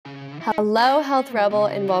Hello, Health Rebel,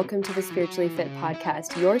 and welcome to the Spiritually Fit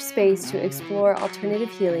Podcast, your space to explore alternative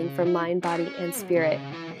healing for mind, body, and spirit.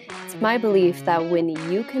 It's my belief that when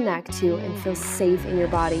you connect to and feel safe in your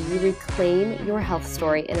body, you reclaim your health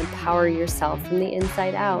story and empower yourself from the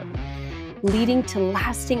inside out, leading to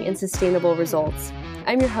lasting and sustainable results.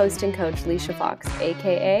 I'm your host and coach, Leisha Fox,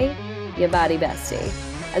 aka Your Body Bestie.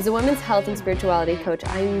 As a women's health and spirituality coach,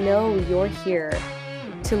 I know you're here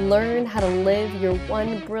to learn how to live your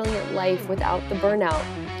one brilliant life without the burnout.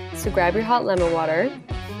 So grab your hot lemon water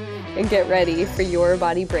and get ready for your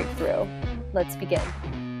body breakthrough. Let's begin.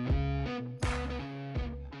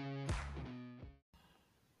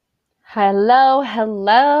 Hello,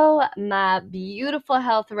 my beautiful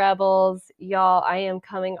health rebels. Y'all, I am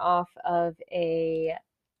coming off of a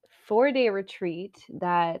 4-day retreat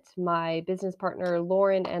that my business partner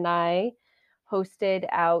Lauren and I hosted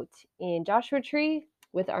out in Joshua Tree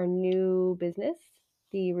with our new business,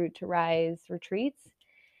 the Root to Rise retreats.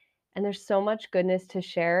 And there's so much goodness to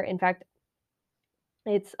share. In fact,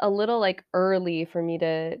 it's a little early for me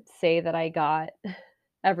to say that I got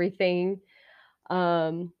everything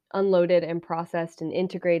unloaded and processed and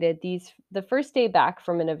integrated. The first day back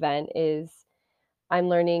from an event is I'm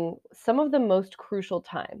learning some of the most crucial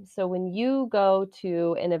times. So when you go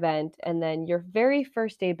to an event and then your very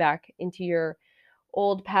first day back into your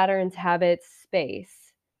old patterns, habits, space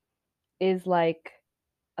is like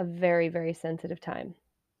a very, very sensitive time.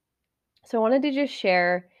 So I wanted to just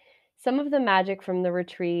share some of the magic from the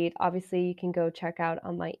retreat. Obviously, you can go check out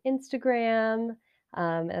on my Instagram,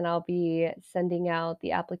 and I'll be sending out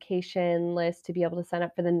the application list to be able to sign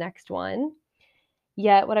up for the next one.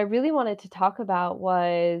 Yet what I really wanted to talk about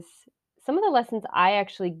was some of the lessons I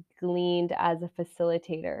actually gleaned as a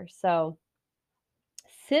facilitator. So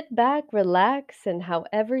sit back, relax, and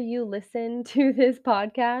however you listen to this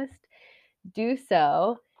podcast, do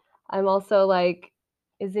so. I'm also like,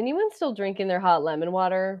 is anyone still drinking their hot lemon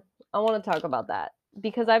water? I want to talk about that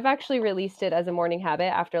because I've actually released it as a morning habit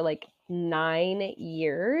after 9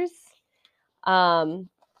 years. And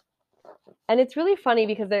it's really funny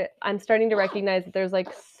because I'm starting to recognize that there's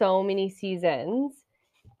so many seasons,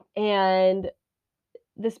 and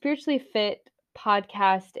the Spiritually Fit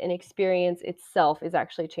podcast and experience itself is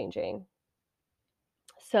actually changing.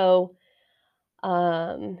 So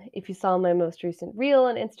if you saw my most recent reel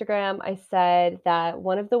on Instagram, I said that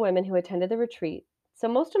one of the women who attended the retreat, so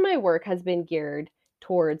most of my work has been geared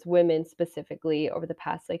towards women specifically over the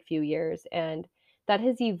past few years, and that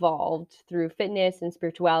has evolved through fitness and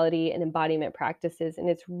spirituality and embodiment practices, and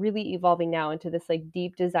it's really evolving now into this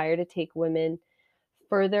deep desire to take women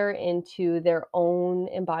further into their own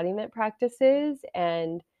embodiment practices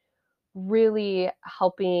and really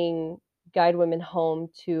helping guide women home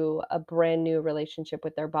to a brand new relationship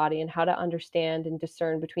with their body and how to understand and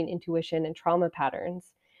discern between intuition and trauma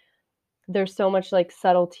patterns. There's so much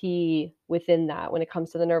subtlety within that when it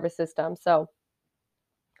comes to the nervous system. So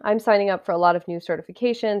I'm signing up for a lot of new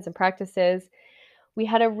certifications and practices. We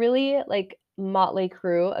had a really motley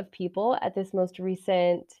crew of people at this most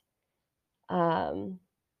recent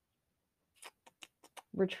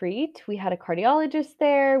retreat. We had a cardiologist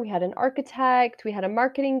there, we had an architect, we had a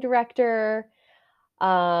marketing director,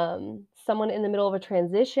 someone in the middle of a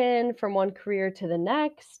transition from one career to the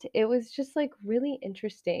next. It was just really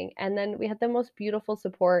interesting. And then we had the most beautiful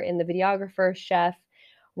support in the videographer, chef,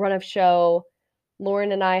 run of show.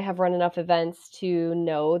 Lauren and I have run enough events to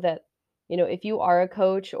know that, if you are a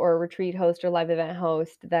coach or a retreat host or live event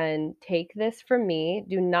host, then take this from me.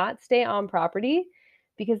 Do not stay on property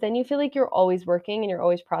because then you feel like you're always working and you're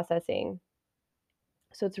always processing.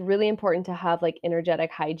 So it's really important to have energetic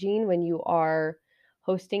hygiene when you are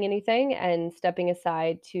hosting anything and stepping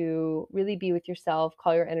aside to really be with yourself,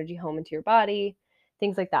 call your energy home into your body,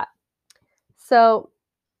 things like that. So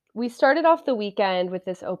we started off the weekend with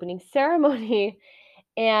this opening ceremony,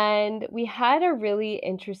 and we had a really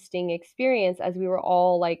interesting experience as we were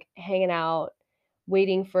all hanging out,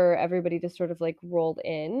 waiting for everybody to sort of roll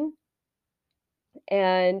in.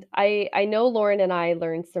 And I know Lauren and I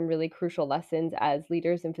learned some really crucial lessons as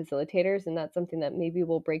leaders and facilitators, and that's something that maybe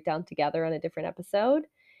we'll break down together on a different episode.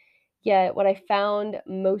 Yet what I found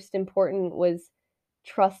most important was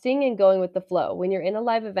trusting and going with the flow. When you're in a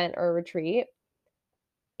live event or a retreat,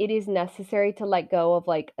 it is necessary to let go of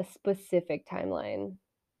a specific timeline,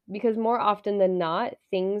 because more often than not,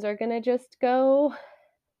 things are going to just go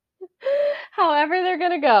however they're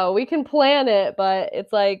going to go. We can plan it, but it's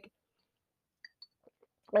that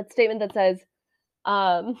statement that says,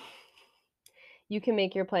 you can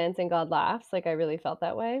make your plans and God laughs. I really felt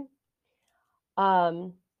that way.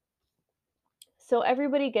 So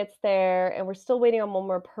everybody gets there, and we're still waiting on one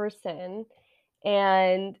more person,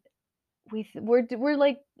 and we're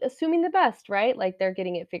like assuming the best, right? Like they're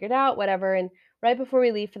getting it figured out, whatever. And right before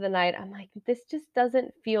we leave for the night, I'm like, this just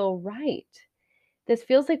doesn't feel right. This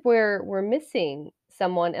feels like we're missing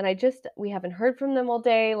someone, and we haven't heard from them all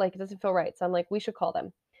day. Like it doesn't feel right. So I'm like, we should call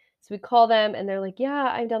them. So we call them, and they're like,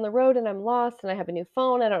 yeah, I'm down the road and I'm lost and I have a new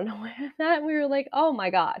phone. I don't know where I'm at. And we were like, oh my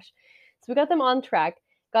gosh. So we got them on track,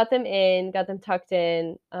 got them in, got them tucked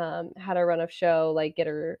in, had a run of show, like get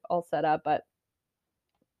her all set up. But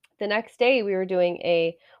the next day we were doing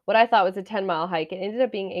a what I thought was a 10-mile hike. It ended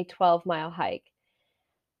up being a 12-mile hike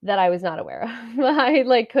that I was not aware of. I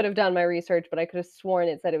like could have done my research, but I could have sworn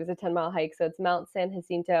it said it was a 10-mile hike. So it's Mount San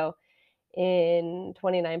Jacinto in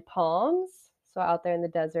 29 Palms, so out there in the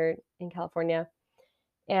desert in California.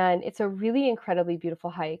 And it's a really incredibly beautiful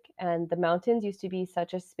hike. And the mountains used to be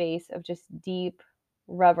such a space of just deep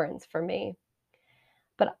reverence for me.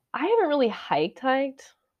 But I haven't really hiked,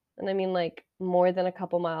 and I mean, like, more than a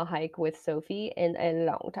couple mile hike with Sophie in a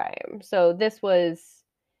long time. So this was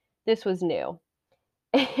new.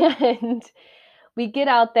 And we get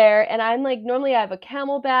out there, and I'm like, normally I have a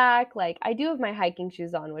camelback, like, I do have my hiking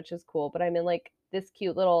shoes on, which is cool, but I'm in, like, this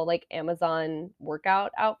cute little, like, Amazon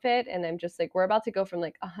workout outfit, and I'm just like, we're about to go from,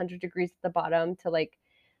 like, 100 degrees at the bottom to, like,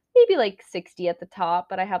 maybe, like, 60 at the top,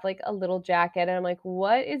 but I have, like, a little jacket, and I'm like,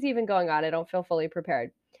 "What is even going on? I don't feel fully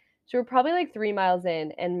prepared." So we're probably, like, 3 miles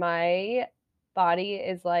in, and my body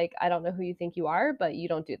is like, "I don't know who you think you are, but you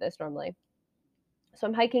don't do this normally." So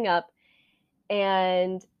I'm hiking up,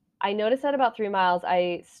 and I notice at about 3 miles,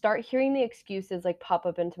 I start hearing the excuses, like, pop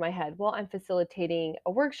up into my head. "Well, I'm facilitating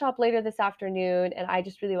a workshop later this afternoon, and I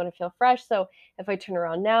just really wanna feel fresh, so if I turn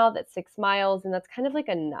around now, that's 6 miles, and that's kind of, like,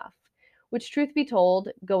 enough." Which, truth be told,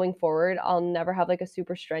 going forward, I'll never have, like, a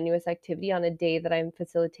super strenuous activity on a day that I'm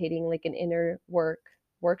facilitating, like, an inner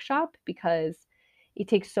workshop because it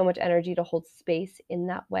takes so much energy to hold space in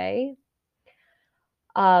that way.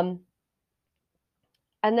 Um,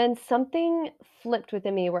 and then something flipped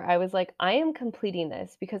within me where I was like, I am completing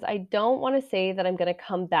this because I don't want to say that I'm going to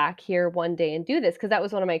come back here one day and do this because that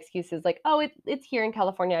was one of my excuses like, oh, it's here in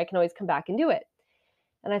California. I can always come back and do it.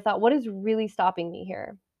 And I thought, what is really stopping me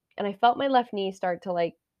here? And I felt my left knee start to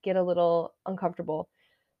like get a little uncomfortable.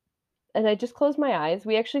 And I just closed my eyes.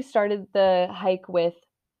 We actually started the hike with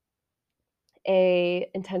a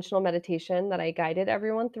intentional meditation that I guided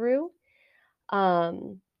everyone through.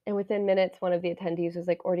 And within minutes, one of the attendees was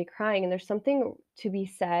like already crying. And there's something to be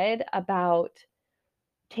said about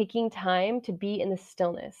taking time to be in the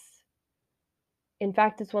stillness. In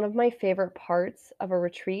fact, it's one of my favorite parts of a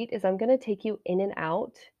retreat is I'm going to take you in and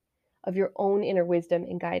out of your own inner wisdom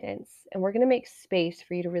and guidance. And we're going to make space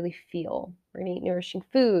for you to really feel. We're going to eat nourishing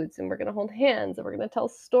foods and we're going to hold hands and we're going to tell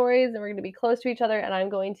stories and we're going to be close to each other. And I'm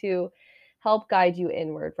going to help guide you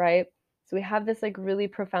inward, right? So we have this like really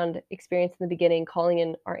profound experience in the beginning, calling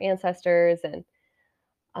in our ancestors. And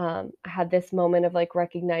I had this moment of like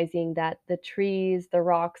recognizing that the trees, the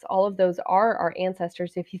rocks, all of those are our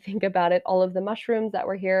ancestors. If you think about it, all of the mushrooms that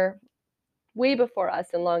were here way before us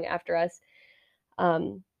and long after us.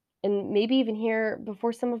 Um, and maybe even here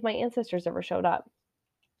before some of my ancestors ever showed up.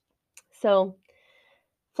 So,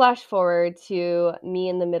 flash forward to me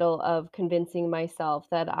in the middle of convincing myself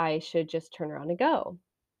that I should just turn around and go.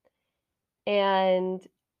 And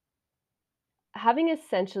having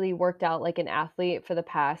essentially worked out like an athlete for the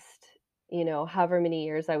past, however many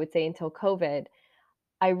years, I would say until COVID,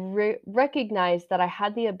 I recognized that I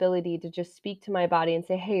had the ability to just speak to my body and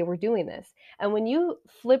say, hey, we're doing this. And when you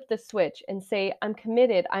flip the switch and say, I'm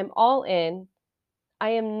committed, I'm all in,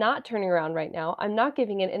 I am not turning around right now. I'm not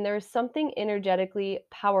giving in. And there is something energetically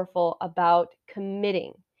powerful about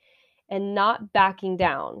committing and not backing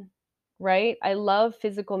down, right? I love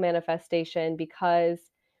physical manifestation because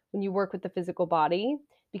when you work with the physical body,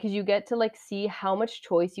 because you get to like see how much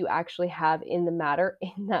choice you actually have in the matter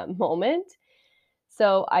in that moment.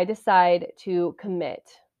 So I decide to commit.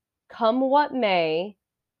 Come what may,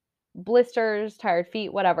 blisters, tired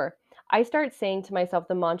feet, whatever. I start saying to myself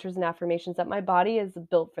the mantras and affirmations that my body is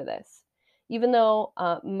built for this. Even though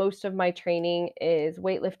most of my training is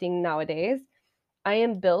weightlifting nowadays, I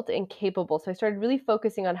am built and capable. So I started really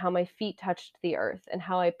focusing on how my feet touched the earth and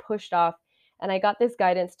how I pushed off. And I got this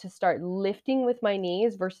guidance to start lifting with my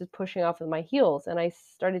knees versus pushing off with my heels. And I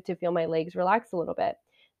started to feel my legs relax a little bit.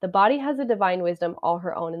 The body has a divine wisdom all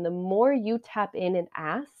her own. And the more you tap in and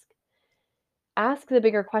ask the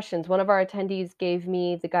bigger questions. One of our attendees gave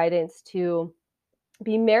me the guidance to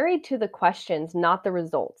be married to the questions, not the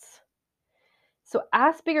results. So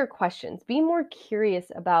ask bigger questions. Be more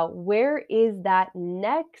curious about where is that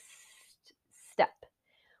next step?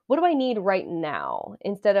 what do I need right now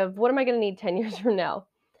instead of what am I going to need 10 years from now?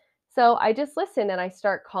 So I just listen and I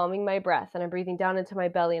start calming my breath and I'm breathing down into my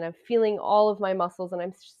belly and I'm feeling all of my muscles and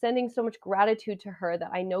I'm sending so much gratitude to her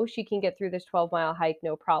that I know she can get through this 12-mile hike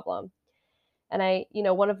no problem. And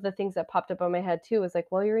one of the things that popped up on my head too was like,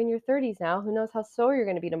 well, you're in your 30s now. Who knows how sore you're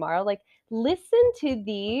going to be tomorrow? Like, listen to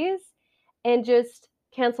these and just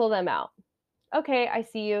cancel them out. Okay, I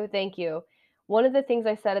see you. Thank you. One of the things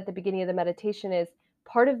I said at the beginning of the meditation is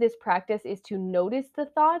part of this practice is to notice the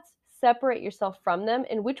thoughts, separate yourself from them,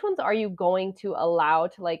 and which ones are you going to allow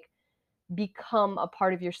to like become a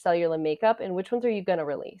part of your cellular makeup and which ones are you going to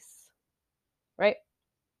release, right?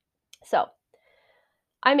 So,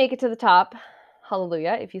 I make it to the top.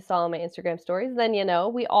 Hallelujah. If you saw my Instagram stories, then you know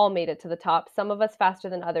we all made it to the top. Some of us faster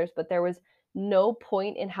than others, but there was no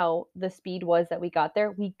point in how the speed was that we got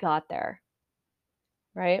there. We got there,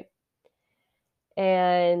 right?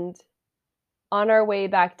 And on our way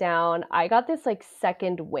back down, I got this like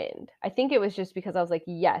second wind. I think it was just because I was like,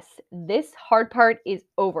 yes, this hard part is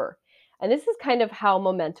over. And this is kind of how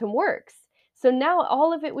momentum works. So now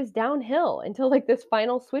all of it was downhill until like this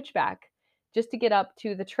final switchback. Just to get up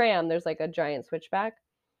to the tram, there's like a giant switchback.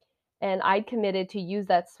 And I committed to use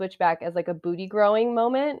that switchback as like a booty growing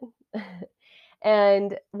moment.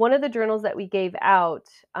 And one of the journals that we gave out,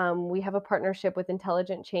 we have a partnership with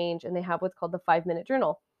Intelligent Change, and they have what's called the 5-minute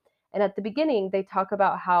journal. And at the beginning, they talk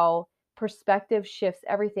about how perspective shifts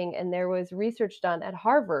everything. And there was research done at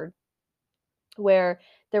Harvard where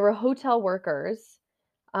there were hotel workers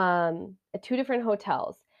at two different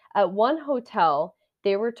hotels. At one hotel,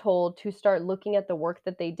 they were told to start looking at the work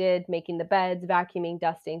that they did, making the beds, vacuuming,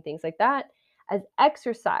 dusting, things like that, as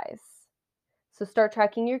exercise. So start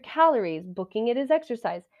tracking your calories, booking it as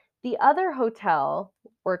exercise. The other hotel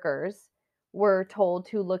workers were told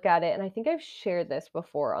to look at it, and I think I've shared this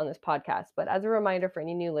before on this podcast, but as a reminder for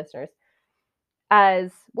any new listeners,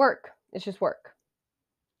 as work. It's just work.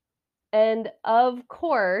 And of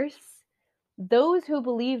course, those who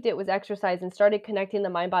believed it was exercise and started connecting the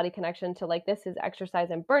mind body connection to like this is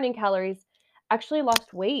exercise and burning calories actually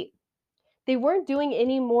lost weight. They weren't doing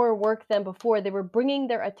any more work than before. They were bringing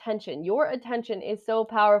their attention. Your attention is so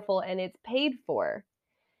powerful and it's paid for.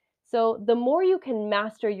 So the more you can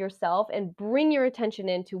master yourself and bring your attention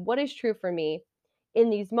into what is true for me in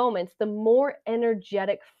these moments, the more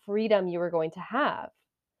energetic freedom you are going to have,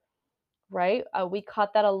 right? We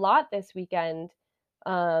caught that a lot this weekend,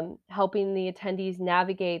 helping the attendees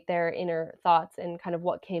navigate their inner thoughts and kind of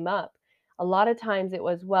what came up. A lot of times it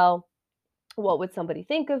was, well, what would somebody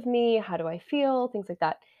think of me? How do I feel? Things like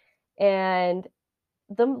that. And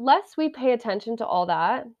the less we pay attention to all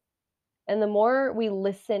that, and the more we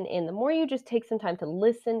listen in, the more you just take some time to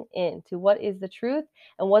listen in to what is the truth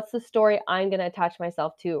and what's the story I'm going to attach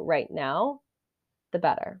myself to right now, the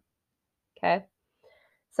better. Okay.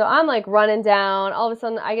 So I'm like running down. All of a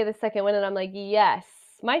sudden, I get a second wind and I'm like, yes,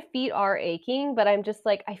 my feet are aching, but I'm just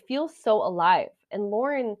like, I feel so alive. And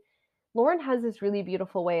Lauren has this really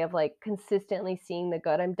beautiful way of like consistently seeing the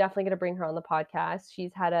good. I'm definitely going to bring her on the podcast.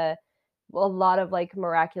 She's had a lot of like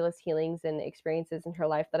miraculous healings and experiences in her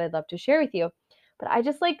life that I'd love to share with you. But I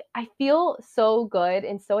just like, I feel so good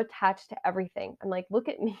and so attached to everything. I'm like, look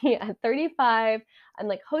at me at 35. I'm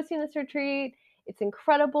like hosting this retreat. It's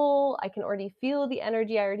incredible. I can already feel the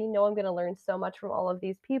energy. I already know I'm going to learn so much from all of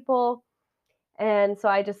these people. And so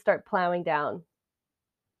I just start plowing down.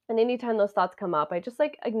 And anytime those thoughts come up, I just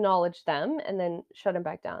like acknowledge them and then shut them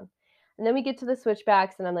back down. And then we get to the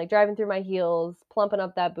switchbacks and I'm like driving through my heels, plumping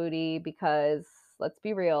up that booty because let's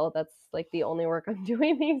be real, that's like the only work I'm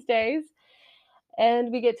doing these days.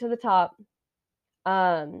 And we get to the top.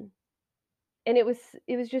 And it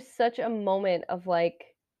was just such a moment of like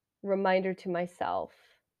reminder to myself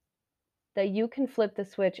that you can flip the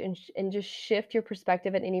switch and just shift your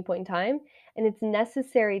perspective at any point in time. And it's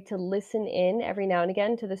necessary to listen in every now and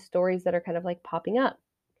again to the stories that are kind of like popping up.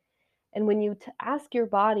 And when you ask your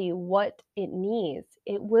body what it needs,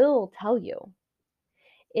 it will tell you.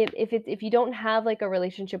 If you don't have like a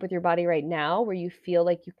relationship with your body right now where you feel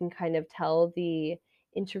like you can kind of tell the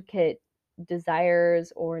intricate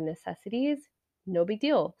desires or necessities, no big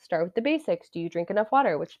deal. Start with the basics. Do you drink enough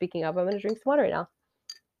water? Which, speaking of, I'm going to drink some water right now,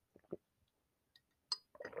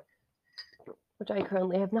 which I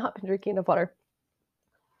currently have not been drinking enough water.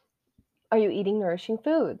 Are you eating nourishing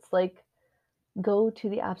foods? Like, go to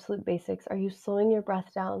the absolute basics. Are you slowing your breath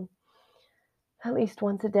down at least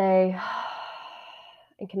once a day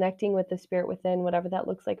and connecting with the spirit within, whatever that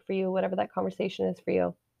looks like for you, whatever that conversation is for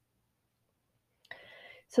you?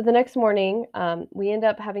 So the next morning, we end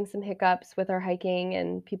up having some hiccups with our hiking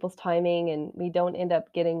and people's timing, and we don't end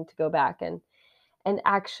up getting to go back. and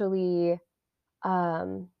actually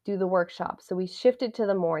do the workshop. So we shifted to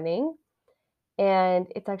the morning, and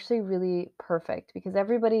it's actually really perfect because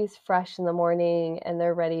everybody's fresh in the morning and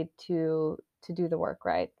they're ready to do the work,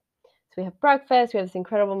 right? So we have breakfast, we have this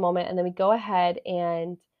incredible moment, and then we go ahead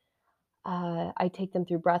and I take them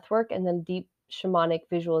through breath work and then deep shamanic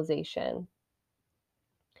visualization.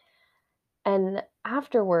 And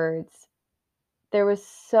afterwards,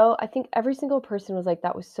 I think every single person was like,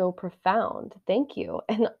 "That was so profound. Thank you."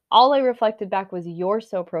 And all I reflected back was, "You're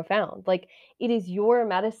so profound." Like, it is your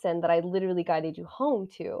medicine that I literally guided you home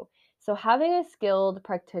to. So having a skilled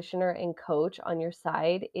practitioner and coach on your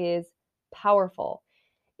side is powerful.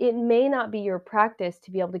 It may not be your practice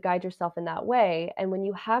to be able to guide yourself in that way, and when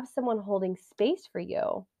you have someone holding space for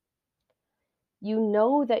you, you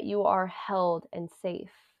know that you are held and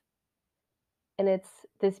safe. And it's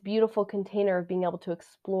this beautiful container of being able to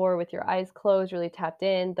explore with your eyes closed, really tapped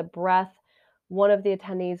in, the breath. One of the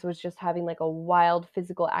attendees was just having like a wild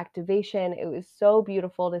physical activation. It was so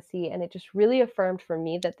beautiful to see, and it just really affirmed for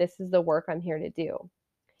me that this is the work I'm here to do.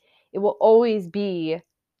 It will always be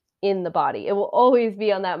in the body. It will always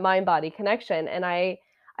be on that mind body connection, and I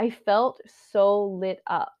felt so lit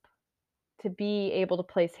up to be able to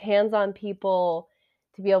place hands on people,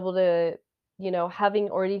 to be able to,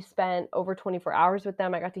 having already spent over 24 hours with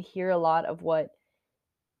them, I got to hear a lot of what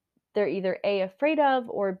they're either A, afraid of,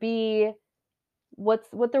 or B,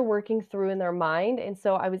 what they're working through in their mind. And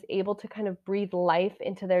so I was able to kind of breathe life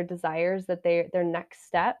into their desires, that their next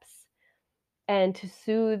steps, and to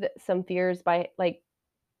soothe some fears by like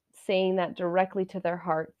saying that directly to their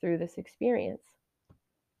heart through this experience.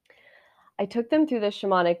 I took them through this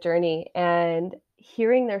shamanic journey and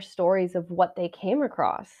hearing their stories of what they came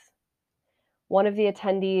across. One of the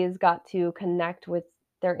attendees got to connect with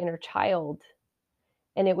their inner child,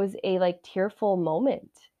 and it was a like tearful moment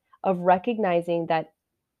of recognizing that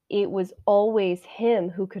it was always him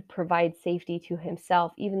who could provide safety to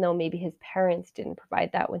himself, even though maybe his parents didn't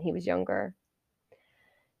provide that when he was younger.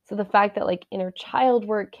 So the fact that like inner child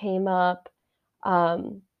work came up,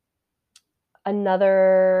 um,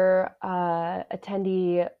 another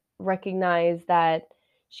attendee recognized that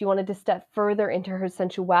she wanted to step further into her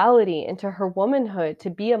sensuality, into her womanhood, to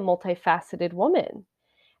be a multifaceted woman,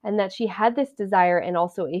 and that she had this desire and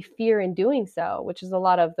also a fear in doing so, which is a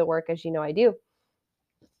lot of the work, as you know, I do.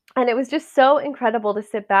 And it was just so incredible to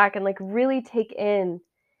sit back and like really take in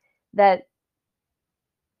that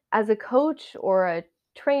as a coach or a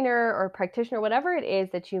trainer or practitioner, whatever it is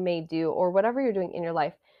that you may do or whatever you're doing in your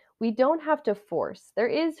life, we don't have to force. There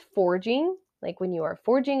is forging, like when you are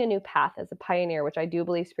forging a new path as a pioneer, which I do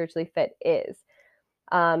believe Spiritually Fit is.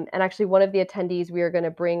 And actually, one of the attendees we are going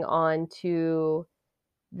to bring on to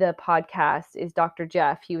the podcast is Dr.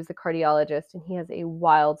 Jeff. He was a cardiologist and he has a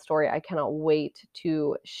wild story. I cannot wait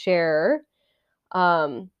to share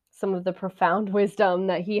some of the profound wisdom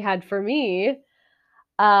that he had for me.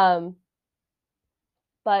 Um,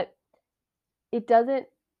 but it doesn't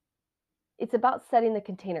it's about setting the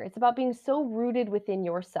container. It's about being so rooted within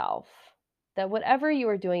yourself that whatever you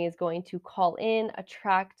are doing is going to call in,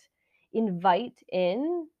 attract, invite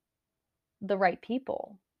in the right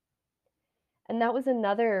people. And that was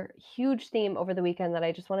another huge theme over the weekend that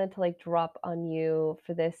I just wanted to like drop on you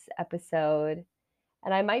for this episode.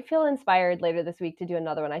 And I might feel inspired later this week to do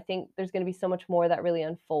another one. I think there's going to be so much more that really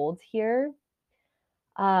unfolds here.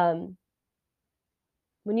 Um,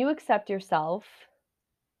 when you accept yourself,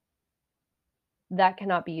 that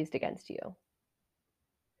cannot be used against you.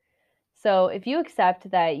 So if you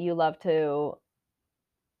accept that you love to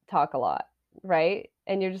talk a lot, right?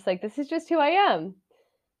 And you're just like, this is just who I am.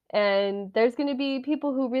 And there's going to be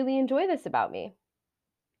people who really enjoy this about me.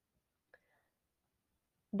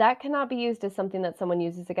 That cannot be used as something that someone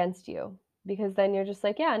uses against you, because then you're just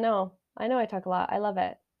like, yeah, no, I know I talk a lot. I love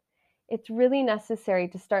it. It's really necessary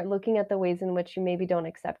to start looking at the ways in which you maybe don't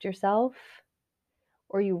accept yourself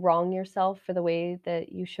or you wrong yourself for the way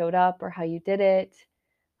that you showed up or how you did it.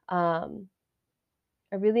 Um,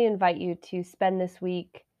 I really invite you to spend this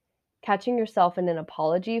week catching yourself in an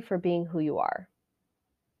apology for being who you are,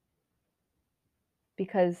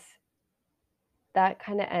 because that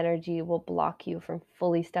kind of energy will block you from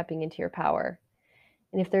fully stepping into your power.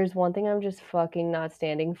 And if there's one thing I'm just fucking not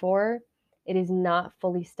standing for, it is not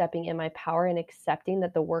fully stepping in my power and accepting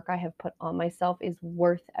that the work I have put on myself is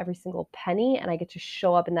worth every single penny, and I get to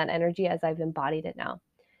show up in that energy as I've embodied it now.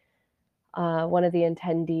 One of the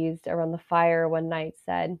attendees around the fire one night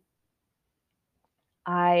said,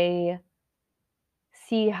 I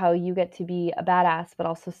see how you get to be a badass, but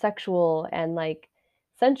also sexual and like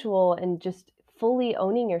sensual and just fully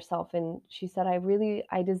owning yourself. And she said,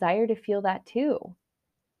 I desire to feel that too.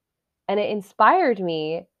 And it inspired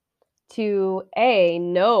me to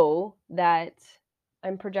know that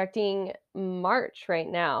I'm projecting March right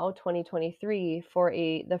now, 2023, for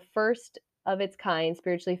the first of its kind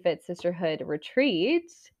Spiritually Fit Sisterhood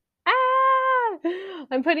retreat.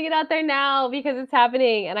 I'm putting it out there now because it's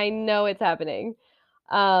happening, and I know it's happening.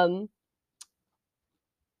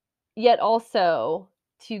 Yet also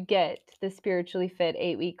to get the Spiritually Fit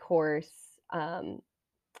 8-week course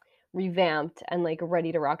revamped and like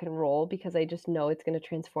ready to rock and roll, because I just know it's going to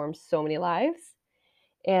transform so many lives.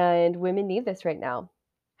 And women need this right now.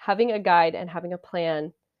 Having a guide and having a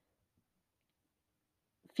plan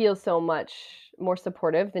feels so much more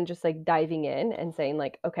supportive than just like diving in and saying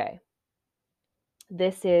like, okay,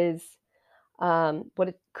 this is what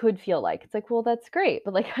it could feel like. It's like, well, that's great,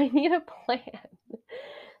 but like I need a plan.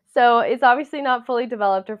 So it's obviously not fully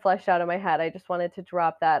developed or fleshed out in my head. I just wanted to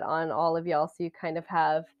drop that on all of y'all so you kind of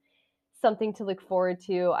have something to look forward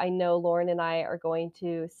to. I know Lauren and I are going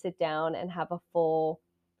to sit down and have a full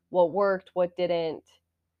what worked, what didn't.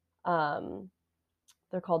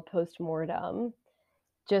 They're called postmortem,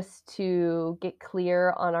 just to get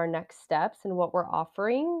clear on our next steps and what we're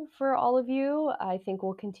offering for all of you. I think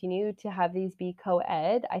we'll continue to have these be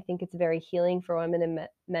co-ed. I think it's very healing for women and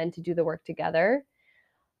men to do the work together.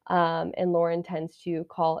 And Lauren tends to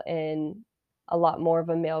call in a lot more of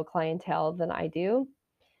a male clientele than I do.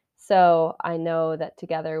 So I know that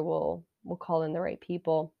together we'll call in the right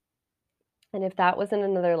people. And if that wasn't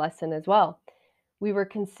another lesson as well, we were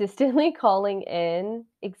consistently calling in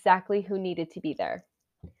exactly who needed to be there.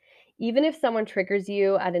 Even if someone triggers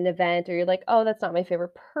you at an event or you're like, oh, that's not my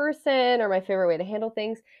favorite person or my favorite way to handle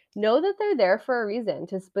things, know that they're there for a reason,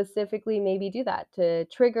 to specifically maybe do that, to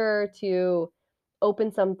trigger, to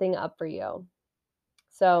open something up for you.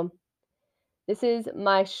 So this is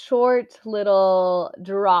my short little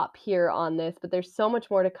drop here on this, but there's so much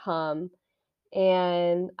more to come.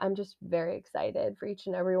 And I'm just very excited for each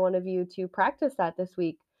and every one of you to practice that this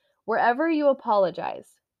week. Wherever you apologize,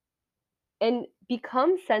 and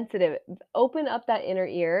become sensitive, open up that inner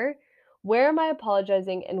ear. Where am I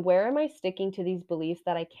apologizing, and where am I sticking to these beliefs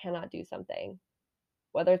that I cannot do something?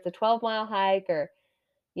 Whether it's a 12-mile hike or,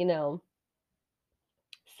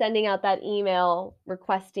 sending out that email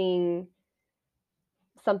requesting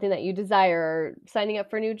something that you desire, or signing up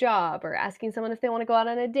for a new job, or asking someone if they want to go out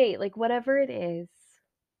on a date, like whatever it is.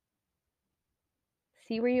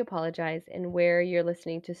 See where you apologize and where you're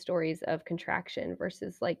listening to stories of contraction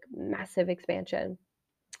versus like massive expansion.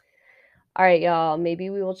 All right, y'all, maybe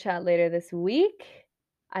we will chat later this week.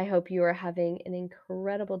 I hope you are having an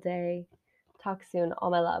incredible day. Talk soon.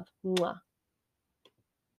 All my love. Mwah.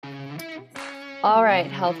 All right,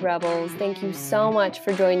 Health Rebels, thank you so much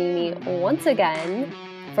for joining me once again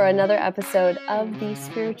for another episode of the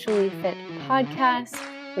Spiritually Fit podcast,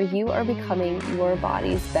 where you are becoming your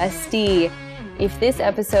body's bestie. If this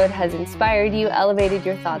episode has inspired you, elevated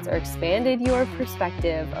your thoughts, or expanded your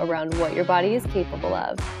perspective around what your body is capable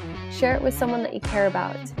of, share it with someone that you care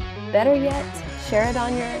about. Better yet, share it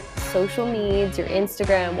on your social needs, your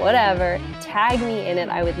Instagram, whatever. Tag me in it.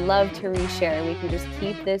 I would love to reshare, and we can just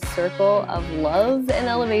keep this circle of love and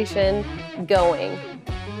elevation going.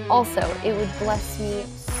 Also, it would bless me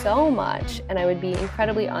so much, and I would be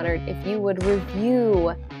incredibly honored if you would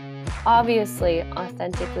review, obviously,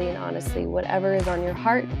 authentically and honestly, whatever is on your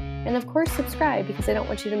heart. And of course, subscribe, because I don't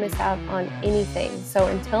want you to miss out on anything. So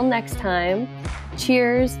until next time,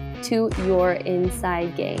 cheers to your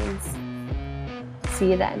inside gains. See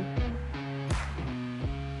you then.